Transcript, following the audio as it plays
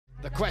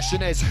The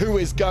question is, who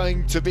is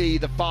going to be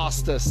the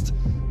fastest?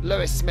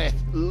 Lewis Smith,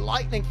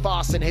 lightning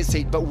fast in his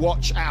heat, but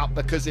watch out,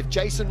 because if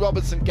Jason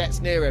Robinson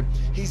gets near him,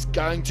 he's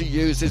going to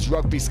use his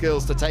rugby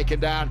skills to take him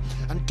down.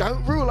 And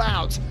don't rule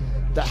out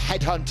the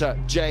headhunter,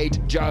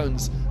 Jade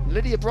Jones.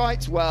 Lydia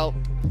Bright, well,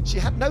 she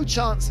had no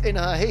chance in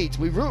her heat.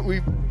 We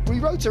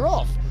wrote her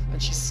off,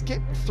 and she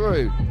skipped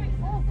through.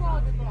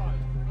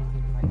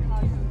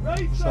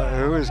 So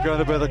who is going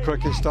to be the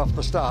quickest off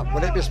the start?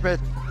 Will it be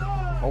Smith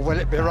or will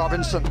it be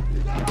Robinson?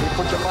 You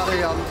put your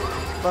money on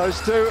those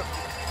two.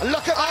 And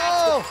look at that!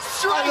 Oh!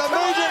 Straight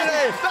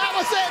immediately! That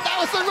was it!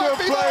 That was the Good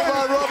rugby play move.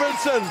 by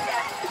Robinson.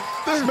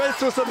 Smith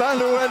was the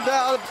man who went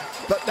down.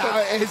 But now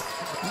it is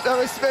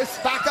Lewis Smith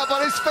back up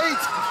on his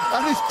feet,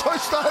 and he's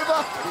pushed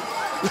over.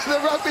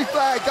 The rugby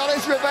player got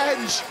his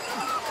revenge.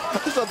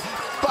 There's a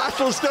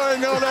battles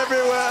going on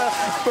everywhere,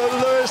 but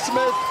Lewis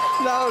Smith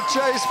now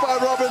chased by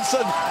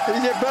Robinson. He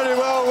did very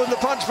well with the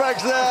punch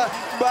bags there,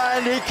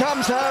 and he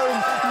comes home.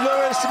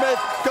 Lewis Smith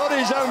got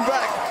his own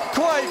back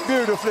quite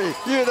beautifully.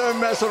 You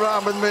don't mess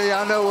around with me.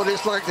 I know what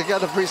it's like to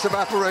get a piece of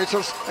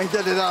apparatus and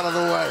get it out of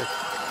the way.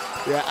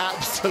 Yeah,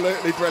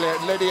 absolutely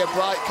brilliant. Lydia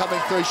Bright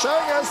coming through,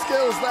 showing her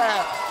skills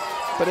there.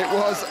 But it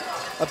was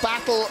a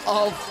battle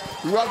of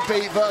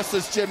rugby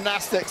versus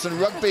gymnastics, and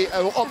rugby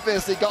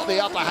obviously got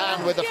the upper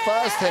hand with the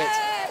first hit,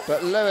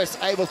 but Lewis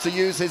able to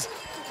use his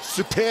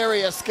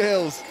superior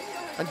skills.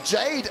 And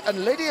Jade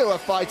and Lydia were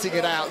fighting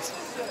it out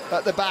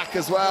at the back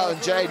as well,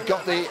 and Jade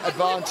got the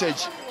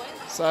advantage.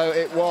 So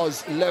it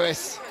was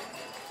Lewis,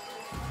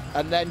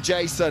 and then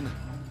Jason,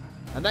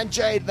 and then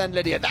Jade, then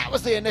Lydia. That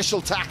was the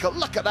initial tackle.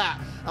 Look at that.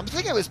 I'm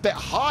thinking it was a bit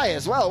high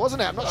as well,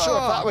 wasn't it? I'm not sure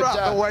if that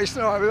would... the waist,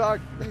 no, I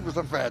think it was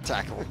a fair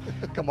tackle.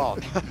 Come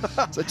on.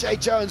 So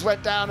Jade Jones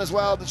went down as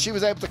well, but she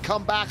was able to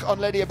come back on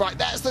Lydia Bright.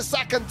 That's the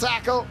second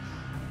tackle.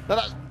 No,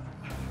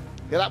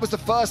 that was the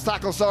first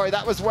tackle, sorry.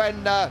 That was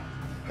when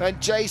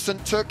Jason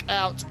took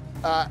out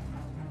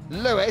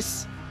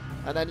Lewis,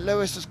 and then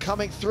Lewis was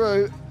coming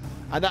through,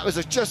 and that was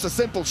just a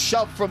simple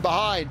shove from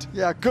behind.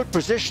 Yeah, good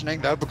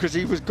positioning, though, because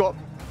he was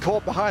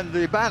caught behind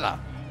the banner.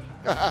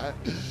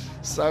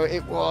 So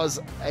it was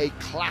a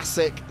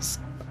classic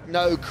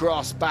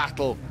no-cross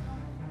battle.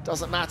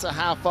 Doesn't matter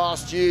how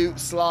fast you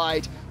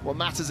slide. What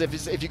matters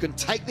if you can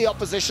take the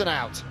opposition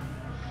out.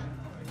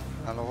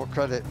 And all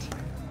credit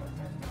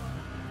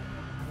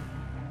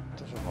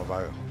to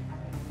Mavo.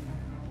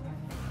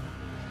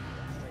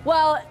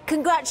 Well,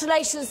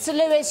 congratulations to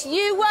Lewis.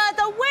 You were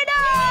the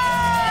winner!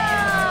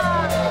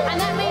 And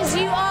that means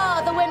you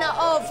are the winner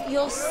of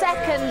your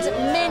second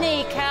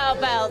mini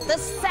cowbell, the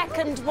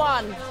second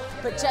one.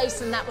 But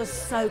Jason, that was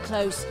so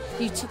close.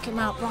 You took him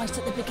out right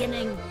at the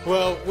beginning.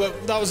 Well,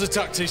 that was a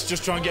tactic,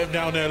 just try and get him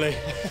down early.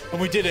 And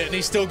we did it, and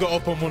he still got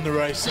up and won the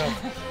race, so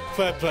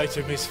fair play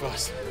to him, he's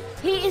fast.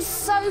 He is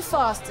so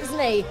fast, isn't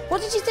he?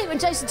 What did you think when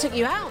Jason took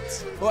you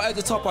out? Well, at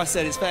the top I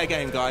said, it's fair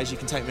game, guys, you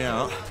can take me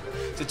out.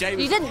 So Jade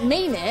was... You didn't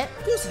mean it.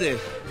 Of course I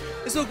did.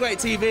 It's all great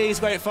TV, it's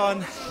great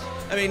fun.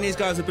 I mean, these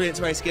guys are brilliant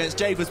to race against.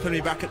 Jade was putting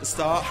me back at the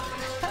start.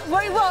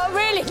 What,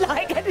 really?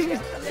 Like...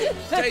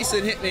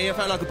 Jason hit me, I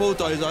felt like a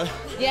bulldozer.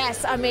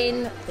 Yes, I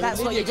mean, that's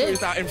what you do. He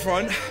was out in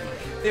front.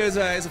 It was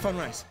a fun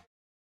race.